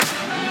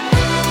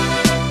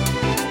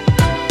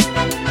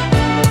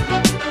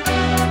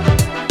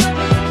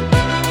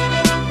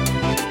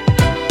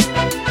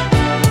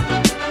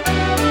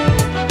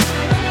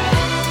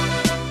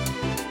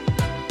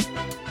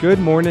Good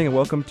morning and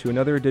welcome to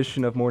another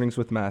edition of Mornings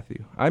with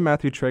Matthew. I'm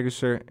Matthew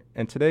Tragesser,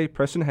 and today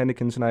Preston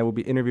Hendikins and I will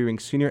be interviewing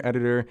Senior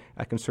Editor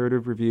at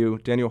Conservative Review,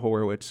 Daniel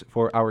Horowitz,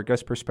 for our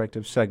Guest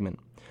Perspective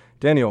segment.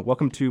 Daniel,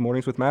 welcome to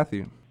Mornings with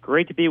Matthew.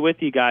 Great to be with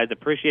you guys.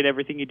 Appreciate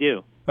everything you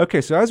do. Okay,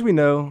 so as we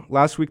know,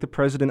 last week the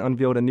president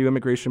unveiled a new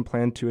immigration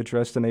plan to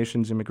address the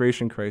nation's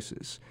immigration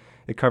crisis.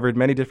 It covered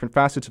many different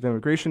facets of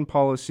immigration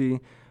policy,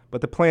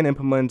 but the plan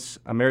implements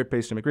a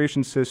merit-based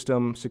immigration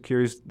system,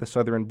 secures the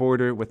southern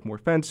border with more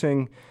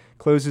fencing,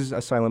 closes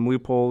asylum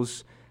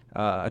loopholes,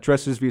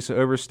 addresses visa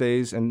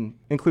overstays, and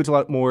includes a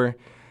lot more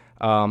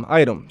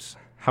items.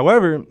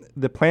 However,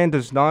 the plan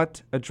does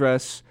not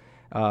address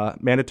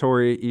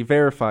mandatory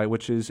E-Verify,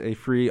 which is a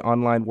free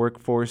online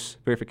workforce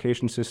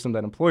verification system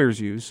that employers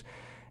use.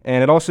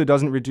 And it also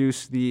doesn't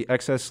reduce the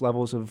excess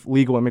levels of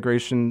legal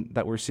immigration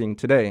that we're seeing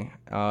today.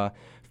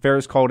 FAIR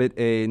has called it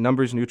a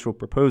numbers-neutral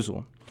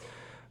proposal.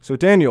 So,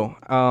 Daniel,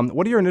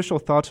 what are your initial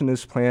thoughts on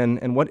this plan,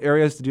 and what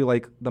areas did you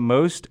like the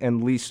most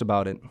and least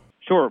about it?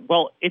 Sure.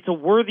 Well, it's a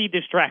worthy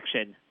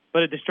distraction,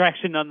 but a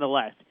distraction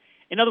nonetheless.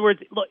 In other words,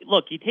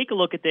 look, you take a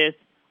look at this.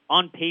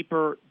 On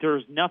paper,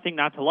 there's nothing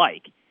not to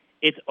like.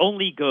 It's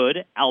only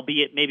good,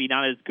 albeit maybe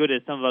not as good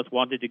as some of us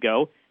wanted to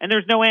go, and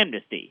there's no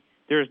amnesty.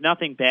 There's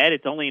nothing bad.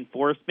 It's only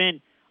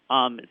enforcement.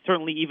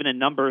 Certainly even a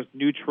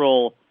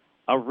numbers-neutral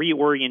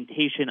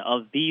reorientation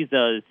of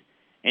visas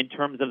in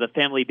terms of the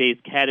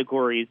family-based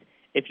categories.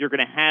 If you're going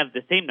to have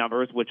the same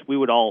numbers, which we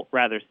would all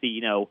rather see,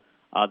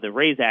 the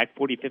RAISE Act,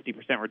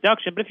 40-50%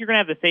 reduction, but if you're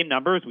going to have the same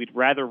numbers, we'd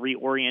rather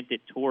reorient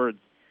it towards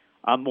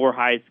more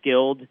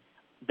high-skilled.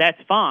 That's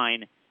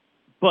fine,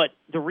 but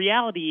the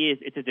reality is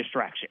it's a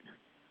distraction.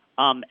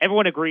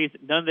 Everyone agrees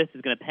none of this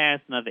is going to pass,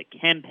 none of it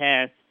can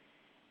pass.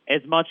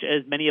 As much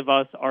as many of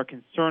us are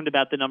concerned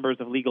about the numbers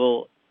of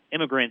legal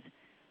immigrants,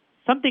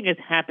 something has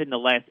happened the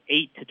last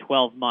 8 to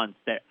 12 months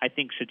that I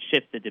think should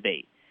shift the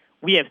debate.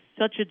 We have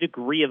such a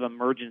degree of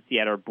emergency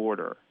at our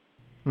border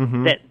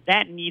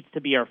that needs to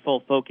be our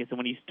full focus. And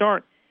when you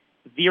start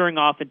veering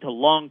off into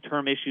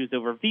long-term issues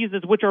over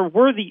visas, which are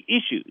worthy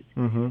issues,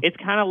 it's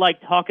kind of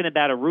like talking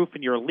about a roof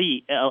in your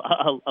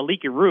a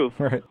leaky roof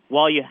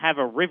while you have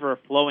a river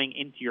flowing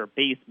into your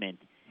basement.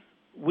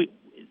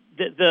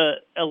 The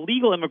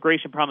illegal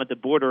immigration problem at the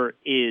border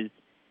is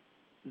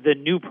the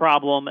new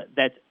problem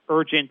that's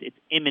urgent, it's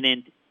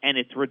imminent, and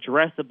it's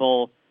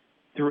redressable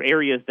through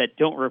areas that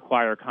don't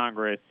require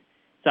Congress.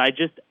 So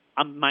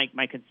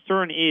my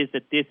concern is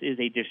that this is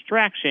a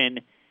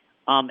distraction,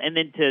 and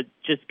then to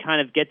just kind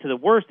of get to the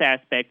worst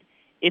aspect,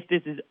 if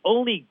this is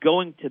only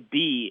going to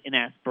be an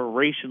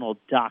aspirational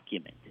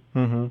document,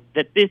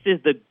 that this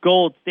is the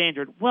gold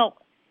standard, well,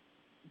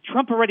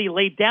 Trump already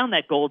laid down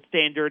that gold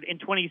standard in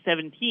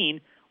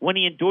 2017 when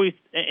he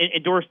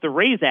endorsed the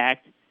RAISE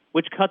Act,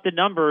 which cut the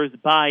numbers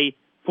by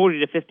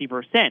 40 to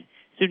 50%.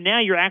 So now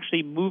you're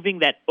actually moving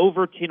that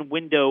Overton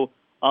window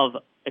of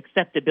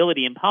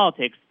acceptability in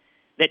politics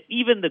that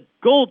even the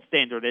gold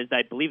standard, as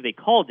I believe they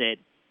called it,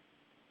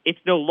 it's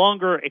no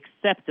longer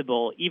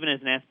acceptable, even as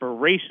an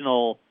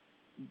aspirational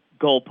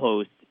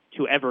goalpost,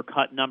 to ever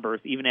cut numbers,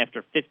 even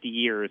after 50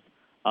 years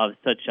of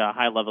such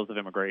high levels of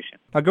immigration.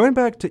 Now, going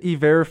back to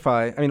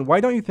E-Verify, why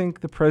don't you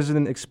think the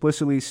president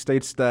explicitly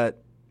states that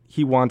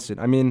he wants it?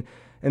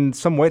 In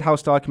some White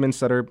House documents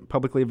that are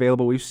publicly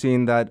available, we've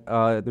seen that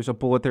there's a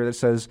bullet there that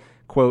says,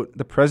 quote,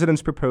 the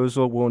president's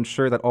proposal will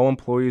ensure that all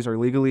employees are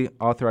legally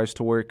authorized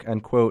to work,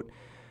 end quote.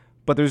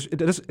 But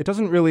it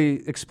doesn't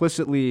really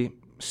explicitly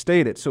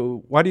state it.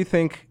 So why do you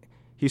think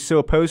he's so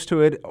opposed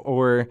to it,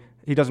 or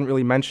he doesn't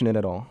really mention it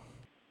at all?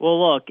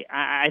 Well, look,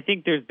 I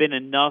think there's been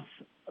enough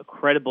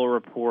credible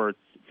reports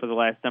for the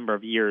last number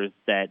of years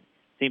that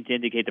seem to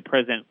indicate the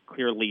president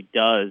clearly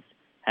does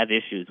have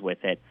issues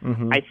with it.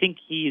 I think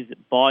he's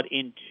bought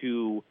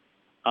into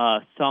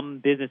some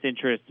business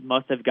interests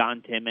must have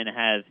gotten to him and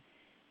have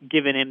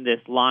given him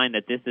this line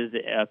that this is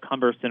a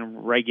cumbersome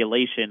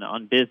regulation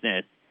on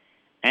business.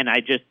 And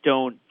I just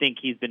don't think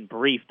he's been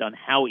briefed on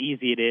how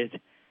easy it is,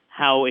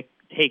 how it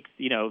takes,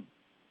 a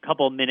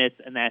couple of minutes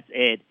and that's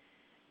it.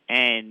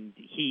 And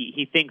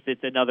he thinks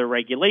it's another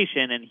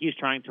regulation, and he's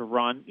trying to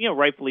run,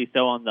 rightfully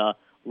so, on the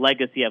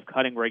legacy of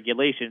cutting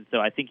regulations. So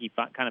I think he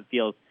kind of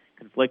feels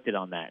conflicted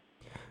on that.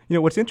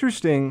 What's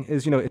interesting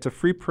is, it's a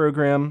free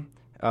program.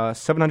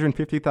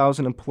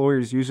 750,000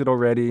 employers use it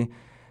already,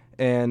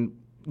 and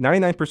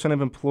 99% of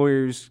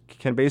employers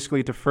can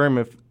basically confirm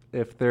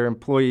if their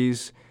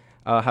employees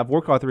have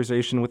work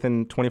authorization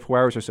within 24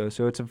 hours or so.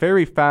 So it's a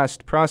very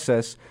fast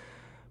process,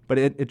 but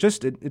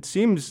it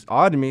seems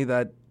odd to me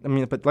that,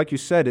 but like you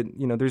said,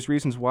 there's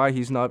reasons why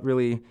he's not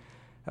really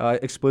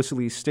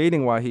explicitly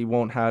stating why he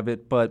won't have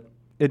it, but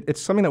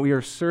it's something that we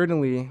are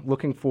certainly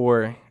looking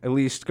for, at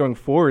least going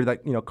forward,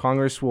 that,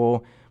 Congress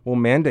will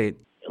mandate.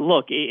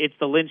 Look, it's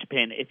the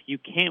linchpin. If you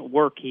can't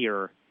work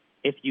here,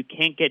 if you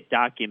can't get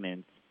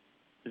documents,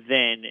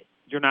 then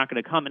you're not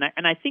going to come.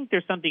 And I think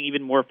there's something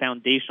even more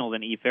foundational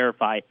than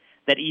E-Verify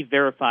that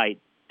E-Verify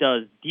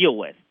does deal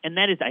with, and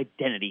that is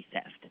identity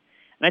theft.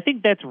 And I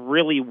think that's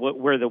really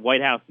where the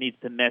White House needs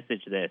to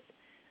message this,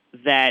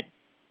 that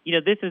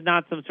this is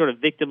not some sort of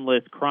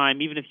victimless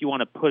crime. Even if you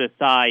want to put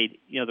aside,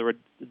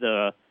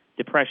 the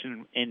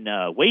depression in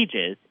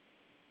wages,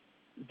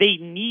 they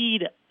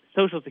need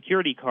Social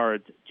Security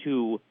cards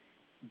to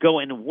go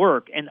and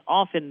work, and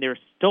often they're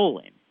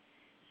stolen.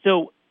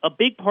 So a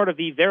big part of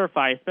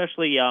E-Verify,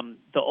 especially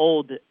the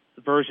old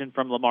version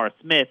from Lamar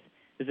Smith,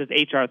 this is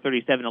H.R.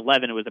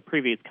 3711. It was a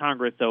previous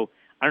Congress, so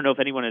I don't know if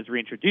anyone has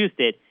reintroduced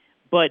it.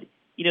 But,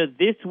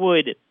 this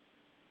would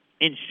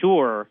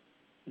ensure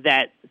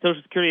that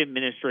Social Security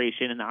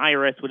Administration and the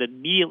IRS would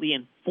immediately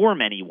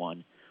inform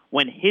anyone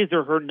when his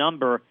or her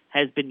number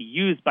has been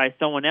used by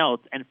someone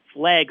else and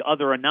flag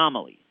other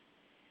anomalies.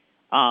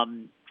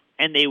 And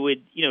they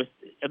would,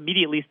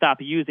 immediately stop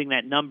using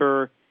that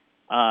number,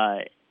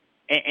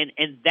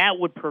 and that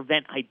would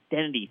prevent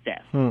identity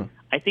theft.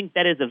 I think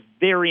that is a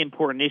very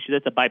important issue.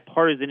 That's a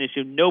bipartisan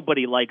issue.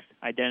 Nobody likes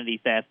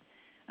identity theft.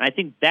 And I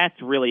think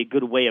that's really a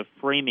good way of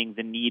framing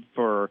the need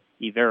for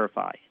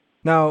E-Verify.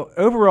 Now,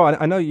 overall,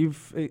 I know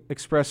you've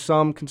expressed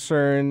some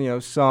concern,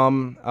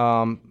 some,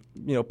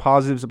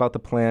 positives about the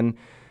plan.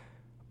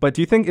 But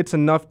do you think it's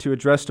enough to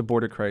address the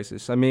border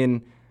crisis? I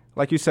mean,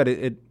 like you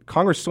said,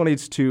 Congress still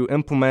needs to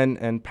implement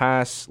and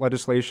pass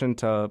legislation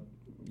to,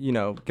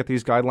 get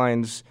these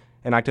guidelines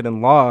enacted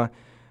in law.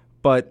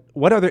 But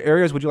what other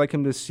areas would you like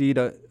him to see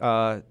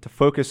to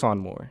focus on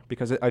more?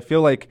 Because I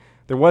feel like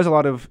there was a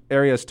lot of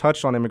areas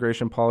touched on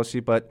immigration policy,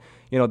 but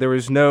there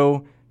was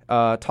no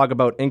talk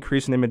about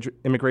increase in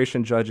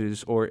immigration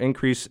judges or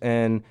increase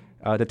in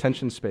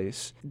detention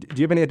space. Do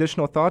you have any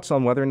additional thoughts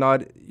on whether or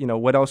not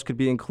what else could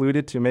be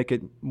included to make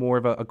it more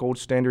of a gold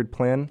standard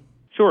plan?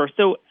 Sure.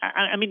 So,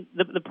 I mean,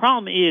 the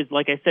problem is,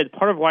 like I said,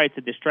 part of why it's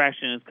a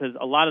distraction is because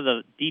a lot of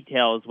the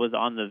details was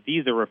on the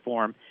visa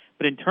reform.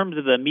 But in terms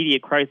of the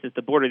immediate crisis,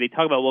 the border, they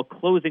talk about,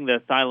 closing the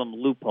asylum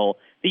loophole.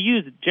 They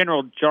use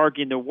general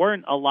jargon. There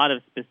weren't a lot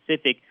of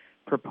specific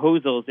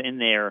proposals in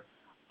there.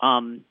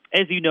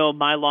 As you know,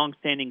 my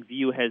longstanding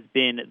view has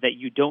been that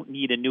you don't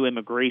need a new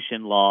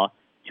immigration law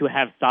to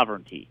have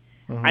sovereignty.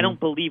 Mm-hmm. I don't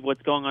believe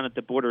what's going on at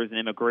the border is an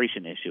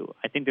immigration issue.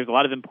 I think there's a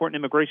lot of important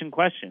immigration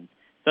questions,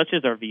 such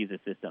as our visa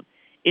system.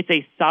 It's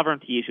a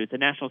sovereignty issue. It's a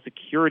national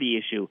security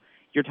issue.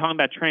 You're talking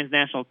about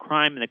transnational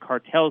crime and the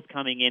cartels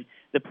coming in.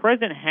 The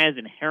president has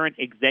inherent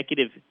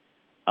executive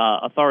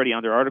authority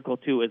under Article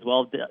 2 as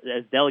well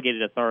as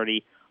delegated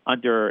authority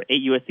under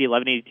 8 U.S.C.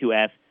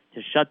 1182F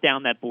to shut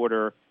down that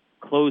border,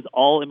 close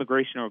all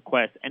immigration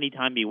requests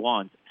anytime he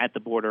wants at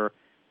the border.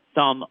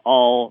 Some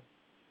all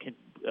can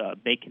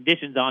make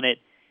conditions on it.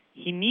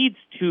 He needs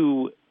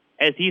to,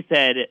 as he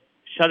said,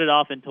 shut it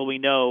off until we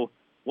know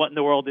what in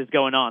the world is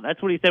going on.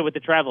 That's what he said with the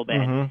travel ban.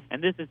 Mm-hmm.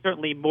 And this is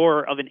certainly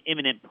more of an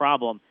imminent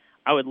problem.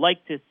 I would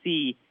like to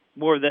see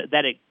more of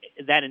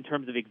that in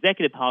terms of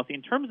executive policy.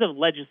 In terms of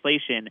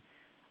legislation,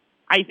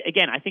 I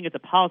think it's a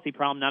policy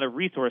problem, not a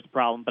resource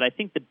problem. But I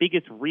think the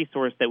biggest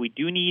resource that we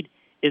do need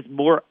is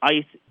more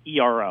ICE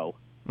ERO,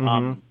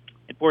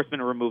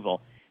 enforcement and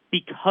removal.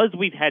 Because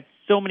we've had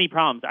so many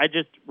problems. I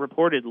just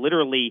reported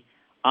literally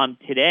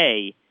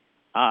today,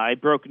 I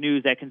broke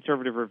news that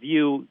Conservative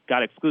Review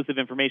got exclusive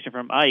information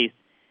from ICE.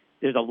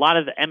 There's a lot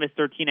of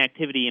MS-13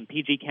 activity in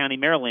PG County,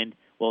 Maryland.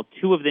 Well,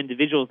 two of the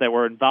individuals that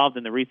were involved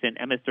in the recent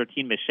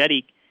MS-13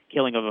 machete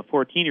killing of a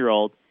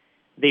 14-year-old,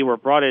 they were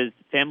brought as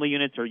family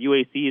units or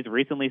UACs,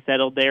 recently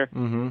settled there.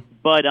 Mm-hmm.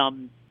 But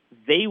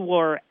they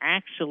were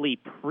actually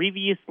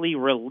previously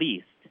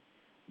released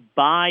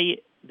by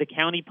the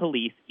county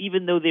police,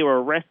 even though they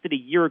were arrested a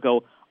year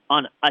ago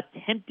on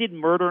attempted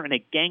murder and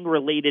a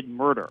gang-related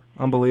murder.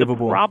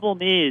 Unbelievable. The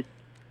problem is,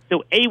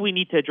 so we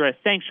need to address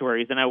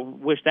sanctuaries, and I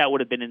wish that would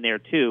have been in there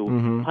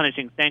too,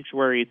 punishing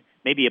sanctuaries,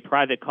 maybe a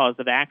private cause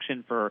of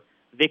action for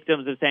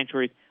victims of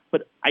sanctuaries.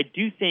 But I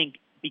do think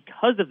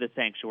because of the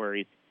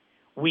sanctuaries,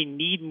 we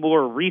need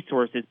more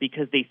resources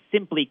because they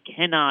simply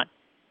cannot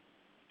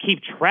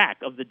keep track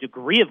of the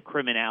degree of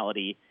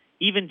criminality,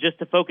 even just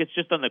to focus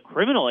just on the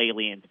criminal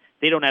aliens.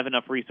 They don't have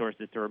enough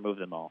resources to remove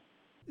them all.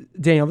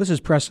 Daniel, this is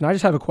Preston. I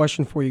just have a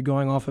question for you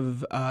going off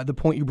of the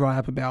point you brought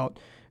up about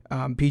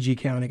PG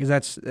County,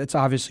 because that's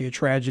obviously a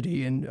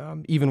tragedy,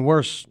 and even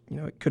worse,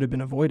 it could have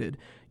been avoided.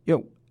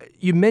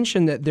 You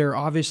mentioned that there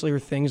obviously are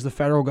things the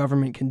federal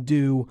government can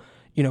do,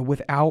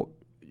 without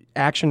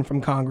action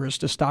from Congress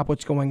to stop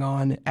what's going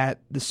on at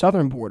the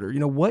southern border.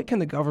 What can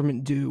the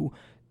government do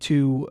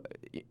to,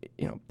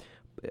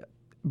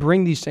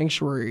 bring these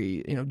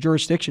sanctuary,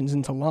 jurisdictions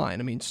into line?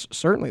 I mean,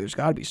 certainly there's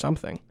got to be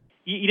something.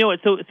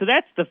 So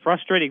that's the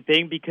frustrating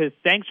thing, because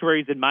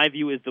sanctuaries, in my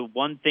view, is the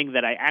one thing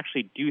that I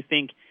actually do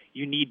think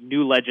you need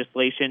new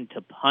legislation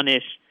to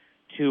punish,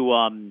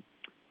 to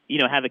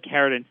have a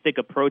carrot and stick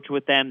approach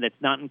with them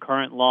that's not in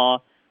current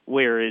law.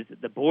 Whereas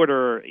the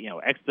border,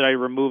 expedited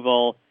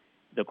removal,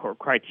 the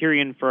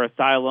criterion for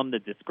asylum, the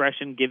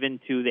discretion given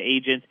to the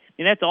agents,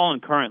 that's all in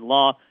current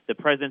law. The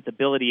president's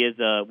ability is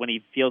when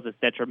he feels it's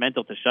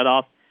detrimental to shut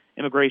off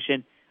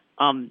immigration.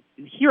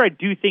 Here, I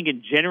do think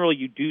in general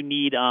you do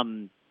need,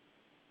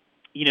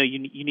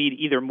 you need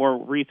either more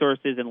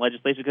resources and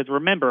legislation, because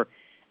remember,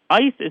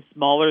 ICE is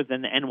smaller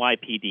than the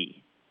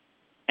NYPD.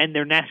 and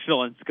they're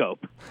national in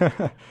scope.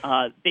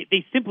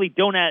 They simply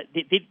don't have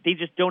they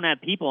just don't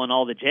have people in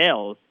all the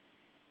jails,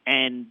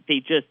 and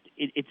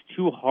it's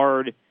too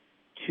hard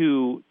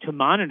to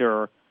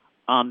monitor.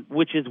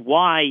 Which is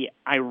why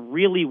I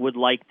really would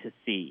like to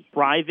see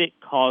private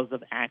cause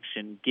of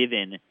action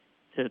given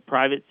to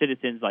private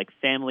citizens like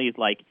families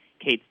like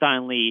Kate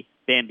Steinle,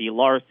 Bambi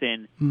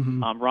Larson,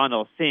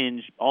 Ronald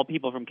Singe, all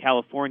people from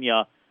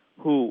California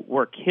who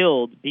were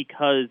killed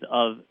because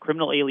of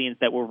criminal aliens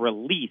that were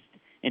released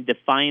in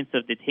defiance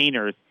of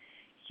detainers.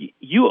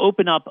 You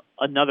open up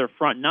another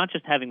front, not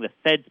just having the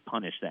feds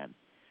punish them,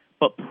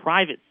 but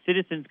private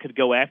citizens could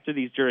go after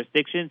these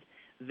jurisdictions.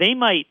 They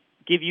might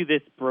give you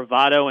this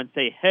bravado and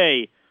say,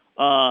 hey,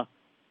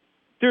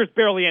 there's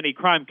barely any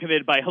crime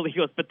committed by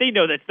illegals, but they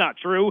know that's not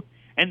true.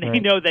 And they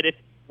know that if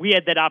we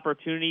had that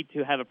opportunity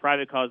to have a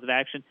private cause of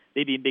action,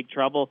 they'd be in big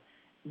trouble.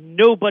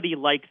 Nobody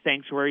likes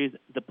sanctuaries.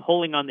 The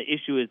polling on the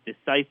issue is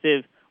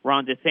decisive.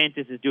 Ron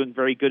DeSantis is doing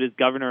very good as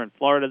governor in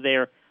Florida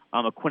there.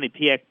 A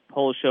Quinnipiac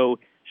poll showed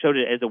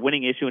it as a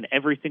winning issue in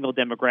every single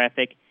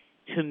demographic.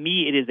 To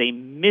me, it is a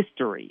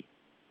mystery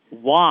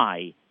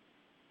why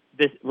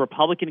this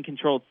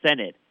Republican-controlled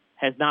Senate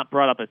has not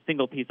brought up a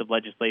single piece of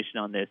legislation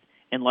on this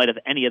in light of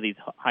any of these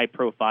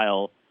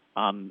high-profile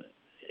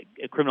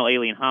criminal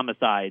alien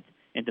homicides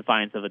in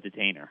defiance of a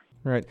detainer.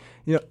 Right.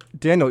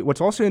 Daniel, what's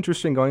also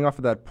interesting going off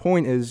of that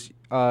point is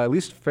at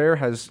least FAIR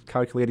has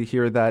calculated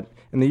here that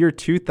in the year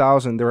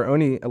 2000, there were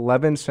only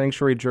 11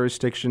 sanctuary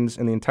jurisdictions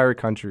in the entire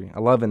country,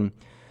 11.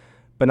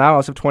 But now,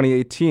 as of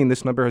 2018,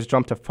 this number has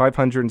jumped to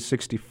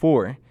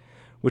 564,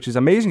 which is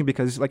amazing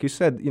because, like you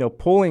said,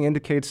 polling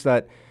indicates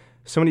that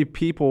so many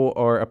people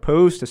are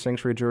opposed to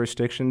sanctuary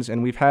jurisdictions,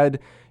 and we've had,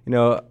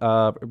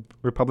 a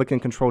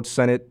Republican-controlled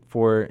Senate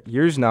for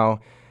years now,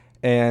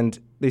 and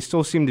they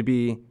still seem to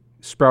be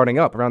sprouting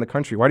up around the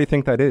country. Why do you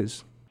think that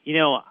is?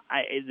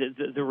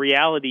 The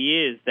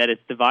reality is that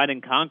it's divide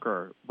and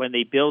conquer. When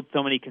they build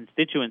so many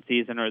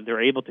constituencies and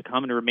they're able to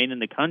come and remain in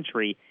the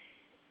country,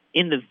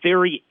 in the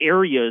very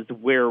areas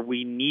where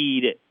we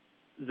need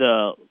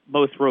the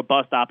most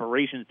robust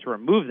operations to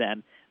remove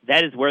them,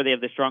 that is where they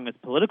have the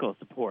strongest political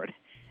support.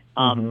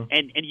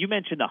 And you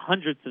mentioned the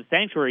hundreds of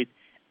sanctuaries,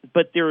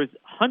 but there's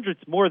hundreds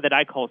more that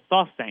I call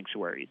soft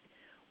sanctuaries,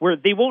 where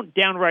they won't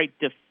downright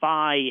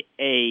defy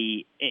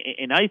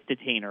an ICE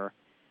detainer,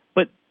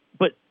 but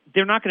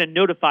they're not going to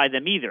notify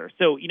them either.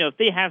 So, if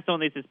they have someone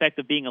they suspect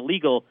of being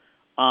illegal,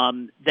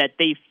 that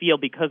they feel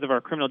because of our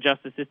criminal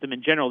justice system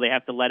in general, they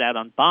have to let out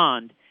on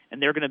bond,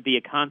 and they're going to be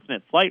a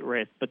consummate flight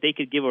risk, but they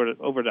could give it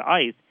over to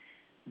ICE,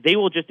 they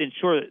will just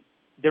ensure that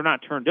they're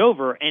not turned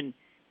over. And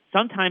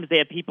sometimes they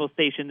have people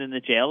stationed in the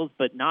jails,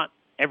 but not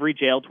every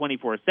jail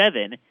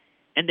 24/7,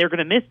 and they're going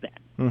to miss that.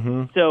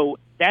 So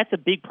that's a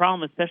big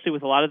problem, especially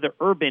with a lot of the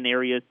urban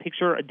areas.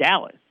 Picture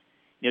Dallas.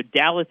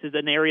 Dallas is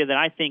an area that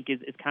I think is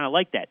kind of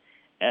like that.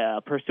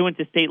 Pursuant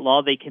to state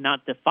law, they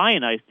cannot defy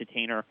an ICE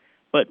detainer,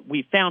 but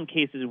we found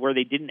cases where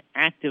they didn't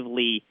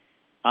actively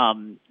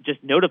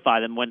just notify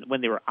them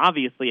when they were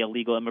obviously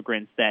illegal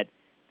immigrants that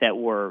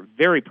were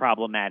very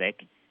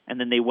problematic, and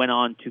then they went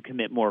on to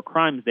commit more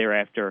crimes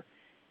thereafter.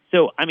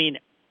 So,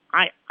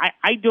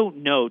 I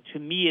don't know. To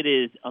me, it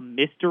is a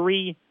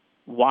mystery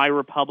why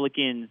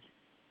Republicans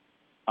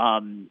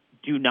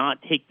do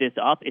not take this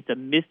up. It's a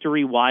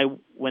mystery why,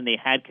 when they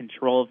had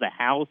control of the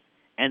House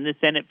and the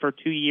Senate for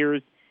 2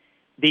 years,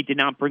 they did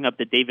not bring up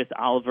the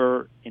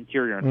Davis-Oliver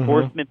Interior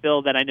Enforcement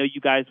Bill that I know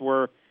you guys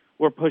were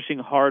pushing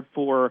hard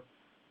for.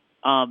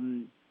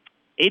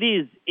 It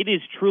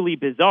is truly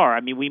bizarre.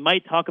 We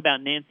might talk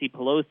about Nancy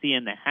Pelosi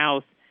and the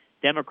House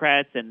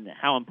Democrats and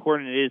how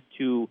important it is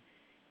to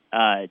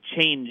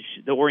change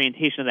the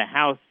orientation of the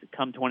House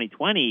come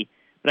 2020.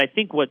 But I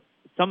think what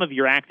some of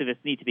your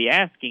activists need to be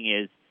asking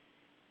is,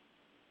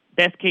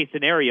 best case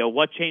scenario,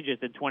 what changes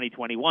in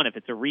 2021 if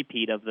it's a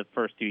repeat of the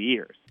first 2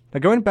 years? Now,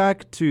 going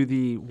back to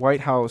the White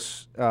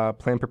House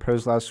plan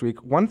proposed last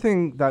week, one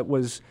thing that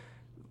was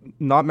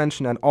not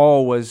mentioned at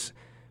all was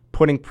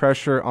putting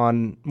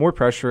more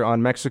pressure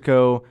on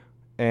Mexico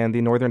and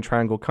the Northern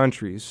Triangle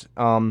countries.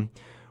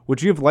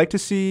 Would you have liked to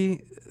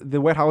see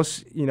the White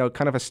House,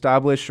 kind of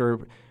establish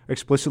or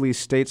explicitly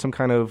state some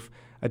kind of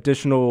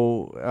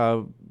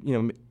additional,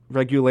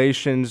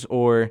 regulations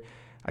or,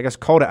 I guess,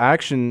 call to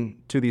action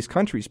to these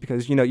countries?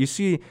 Because, you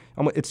see,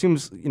 it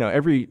seems,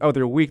 every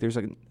other week there's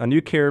a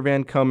new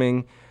caravan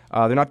coming.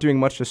 They're not doing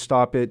much to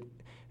stop it,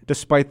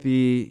 despite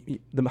the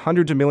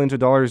hundreds of millions of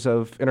dollars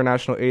of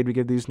international aid we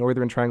give these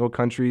Northern Triangle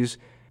countries.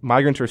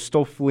 Migrants are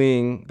still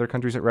fleeing their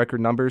countries at record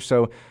numbers.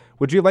 So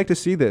would you like to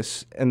see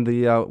this in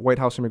the White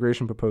House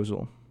immigration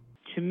proposal?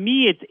 To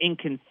me, it's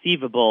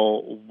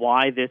inconceivable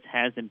why this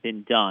hasn't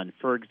been done.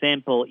 For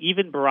example,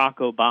 even Barack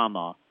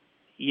Obama,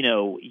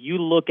 you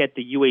look at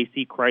the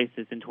UAC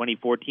crisis in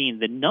 2014,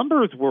 the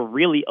numbers were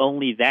really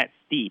only that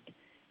steep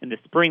in the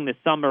spring, the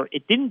summer.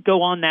 It didn't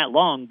go on that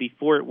long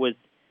before it was,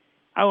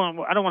 I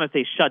don't want to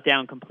say shut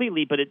down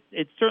completely, but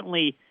it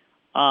certainly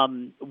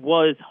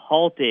was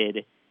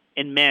halted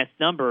in mass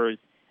numbers.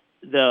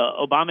 The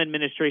Obama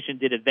administration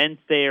did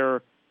events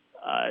there.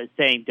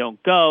 saying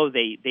don't go.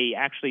 They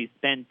actually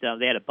spent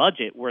they had a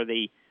budget where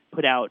they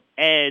put out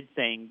ads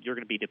saying you're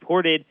going to be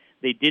deported.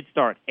 They did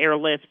start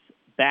airlifts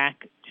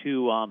back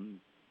to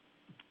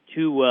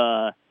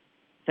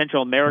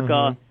Central America.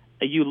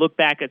 Mm-hmm. You look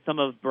back at some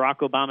of Barack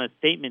Obama's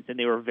statements, and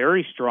they were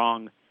very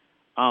strong.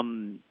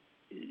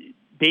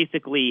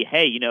 Basically,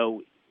 hey,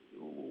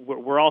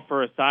 we're all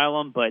for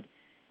asylum, but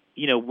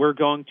we're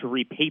going to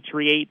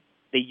repatriate.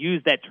 They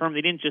used that term.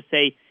 They didn't just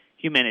say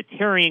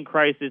humanitarian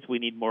crisis, we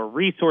need more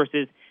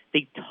resources.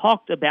 They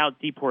talked about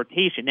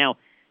deportation. Now,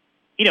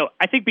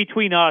 I think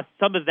between us,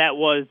 some of that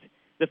was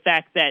the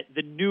fact that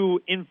the new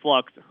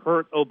influx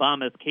hurt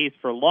Obama's case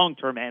for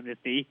long-term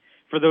amnesty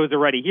for those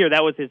already here.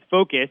 That was his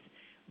focus.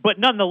 But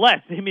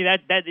nonetheless,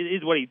 that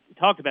is what he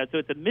talked about. So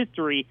it's a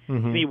mystery to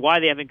me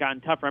why they haven't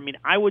gotten tougher.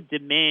 I would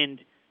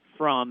demand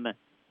from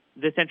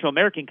the Central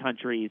American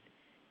countries,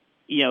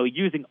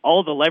 using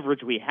all the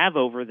leverage we have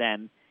over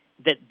them,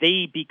 that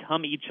they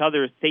become each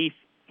other's safe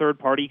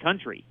third-party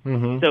country.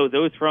 Mm-hmm. So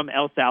those from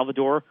El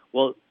Salvador,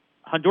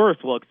 Honduras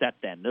will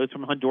accept them. Those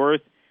from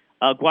Honduras,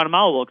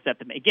 Guatemala will accept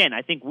them. Again,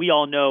 I think we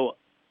all know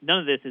none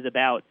of this is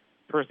about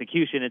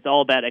persecution. It's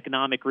all about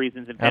economic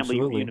reasons and family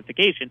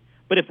reunification.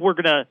 But if we're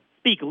going to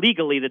speak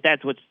legally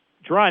that's what's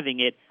driving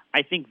it,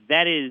 I think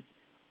that is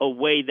a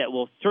way that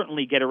will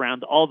certainly get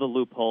around all the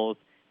loopholes,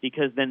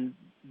 because then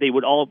they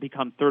would all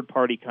become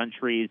third-party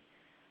countries.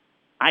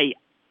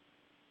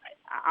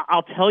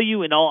 I'll tell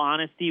you in all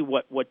honesty,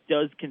 what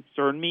does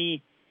concern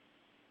me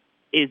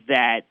is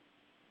that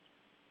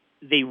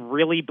they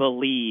really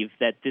believe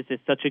that this is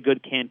such a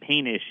good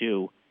campaign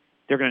issue,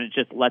 they're going to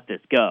just let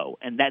this go.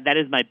 And that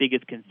is my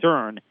biggest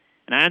concern.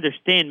 And I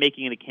understand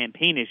making it a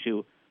campaign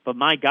issue, but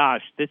my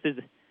gosh,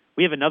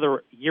 we have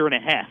another year and a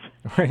half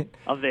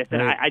of this.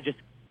 And I just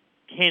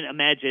can't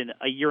imagine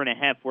a year and a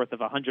half worth of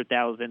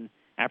 100,000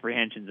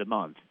 apprehensions a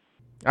month.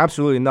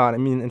 Absolutely not.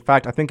 In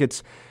fact, I think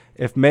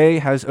if May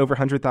has over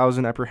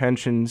 100,000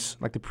 apprehensions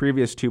like the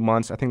previous 2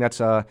 months, I think that's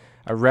a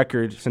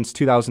record since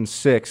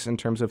 2006 in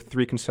terms of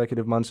 3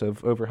 consecutive months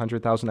of over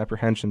 100,000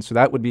 apprehensions. So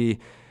that would be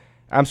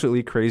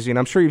absolutely crazy. And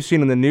I'm sure you've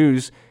seen in the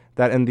news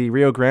that in the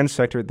Rio Grande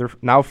sector, they're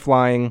now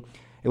flying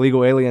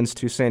illegal aliens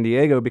to San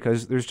Diego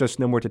because there's just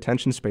no more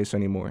detention space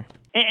anymore.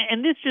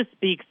 And this just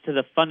speaks to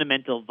the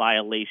fundamental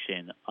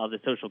violation of the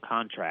social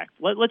contract.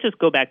 Let's just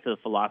go back to the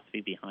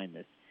philosophy behind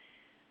this.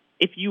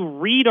 If you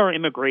read our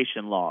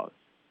immigration laws,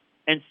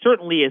 and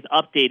certainly as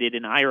updated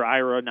in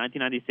IRA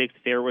 1996,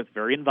 FAIR was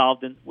very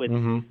involved with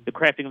the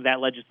crafting of that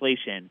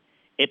legislation.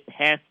 It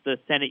passed the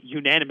Senate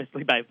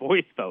unanimously by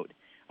voice vote,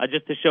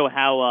 just to show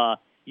how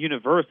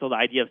universal the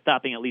idea of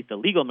stopping at least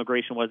illegal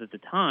immigration was at the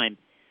time,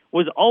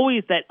 was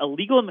always that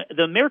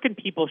the American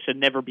people should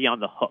never be on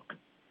the hook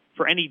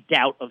for any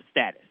doubt of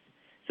status.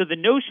 So the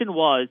notion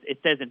was, it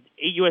says in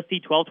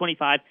USC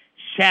 1225,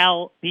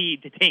 shall be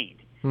detained.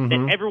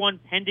 That everyone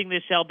pending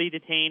this shall be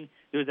detained.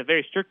 There was a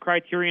very strict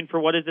criterion for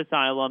what is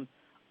asylum.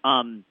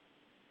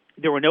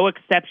 There were no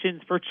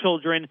exceptions for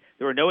children.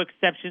 There were no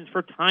exceptions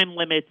for time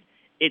limits.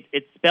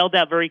 It spelled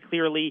out very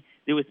clearly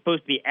there was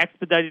supposed to be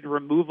expedited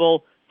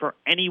removal for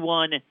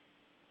anyone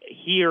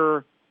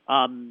here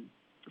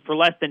for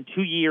less than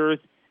 2 years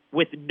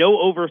with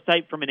no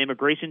oversight from an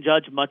immigration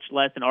judge, much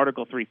less an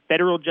Article III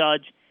federal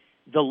judge.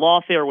 The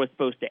lawfare was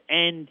supposed to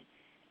end.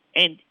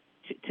 And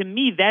to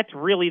me, that's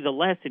really the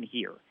lesson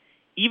here.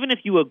 Even if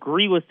you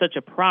agree with such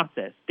a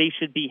process, they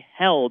should be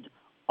held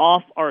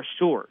off our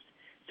shores.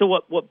 So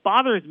what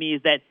bothers me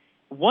is that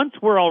once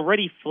we're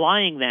already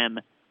flying them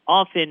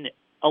often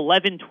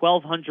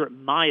 1,200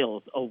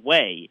 miles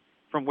away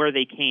from where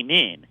they came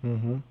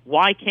in,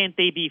 why can't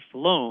they be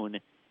flown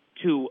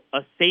to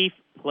a safe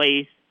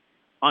place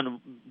on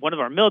one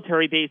of our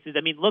military bases?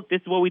 Look,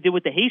 this is what we did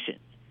with the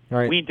Haitians.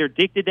 Right. We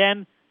interdicted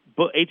them,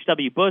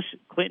 H.W. Bush,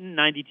 Clinton,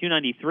 92,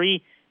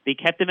 93. They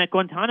kept them at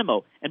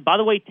Guantanamo. And by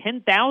the way,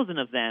 10,000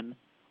 of them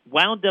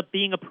wound up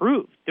being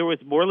approved. There was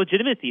more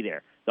legitimacy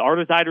there. The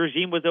Artazide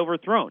regime was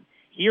overthrown.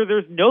 Here,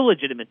 there's no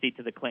legitimacy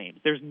to the claims.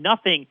 There's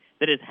nothing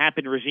that has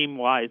happened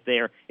regime-wise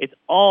there. It's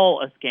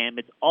all a scam.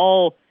 It's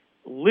all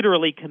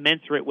literally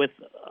commensurate with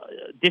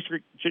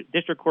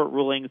district court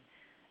rulings.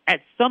 At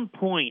some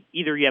point,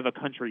 either you have a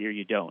country or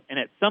you don't. And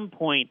at some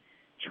point,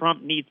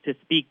 Trump needs to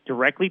speak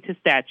directly to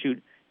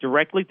statute,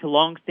 directly to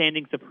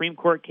longstanding Supreme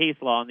Court case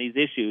law on these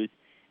issues,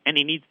 and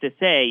he needs to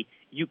say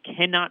you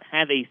cannot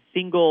have a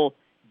single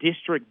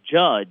district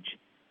judge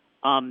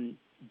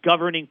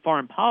governing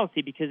foreign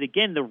policy, because,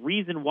 again, the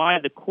reason why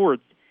the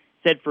courts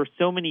said for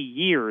so many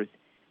years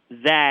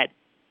that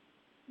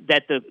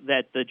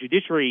the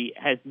judiciary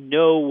has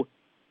no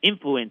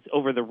influence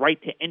over the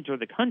right to enter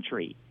the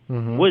country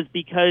was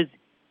because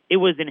it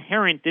was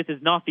inherent. This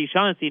is Nafi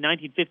Shaughnessy,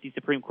 1950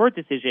 Supreme Court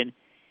decision.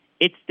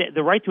 It's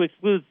the right to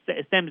exclude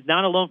stems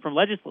not alone from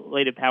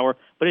legislative power,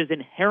 but is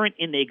inherent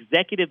in the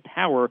executive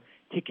power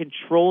to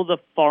control the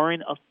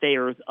foreign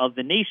affairs of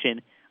the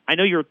nation. I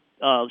know you're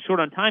short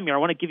on time here. I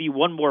want to give you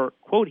one more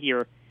quote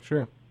here.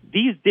 Sure.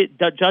 These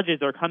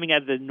judges are coming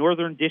out of the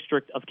Northern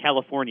District of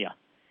California.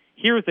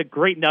 Here's a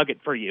great nugget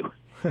for you.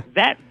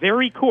 That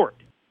very court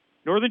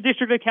Northern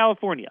District of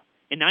California,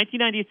 in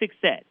 1996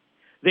 said,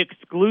 the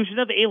exclusion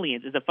of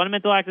aliens is a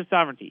fundamental act of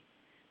sovereignty.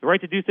 The right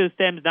to do so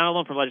stems not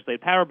alone from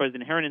legislative power, but is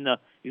inherent in the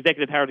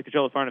executive power to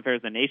control the foreign affairs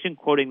of the nation,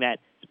 quoting that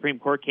Supreme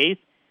Court case.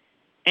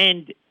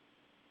 And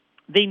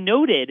they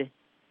noted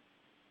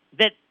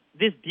that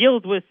this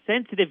deals with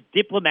sensitive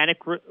diplomatic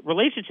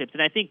relationships.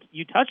 And I think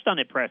you touched on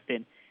it,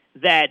 Preston,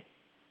 that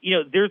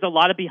there's a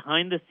lot of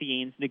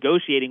behind-the-scenes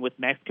negotiating with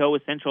Mexico,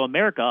 with Central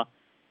America.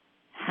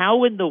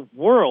 How in the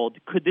world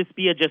could this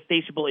be a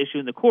justiciable issue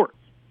in the courts?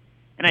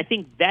 And I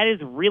think that is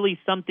really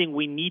something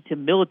we need to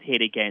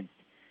militate against,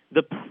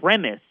 the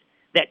premise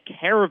that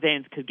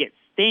caravans could get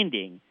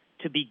standing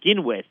to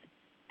begin with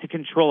to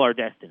control our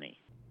destiny.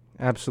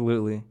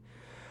 Absolutely.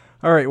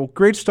 All right, well,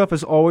 great stuff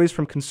as always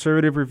from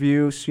Conservative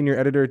Review Senior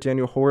Editor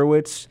Daniel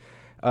Horowitz.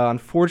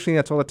 Unfortunately,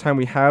 that's all the time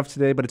we have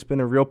today, but it's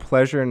been a real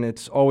pleasure, and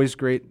it's always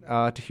great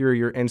to hear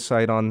your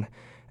insight on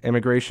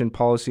immigration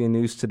policy and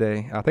news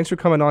today. Thanks for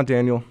coming on,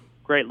 Daniel.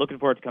 Great. Looking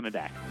forward to coming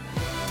back.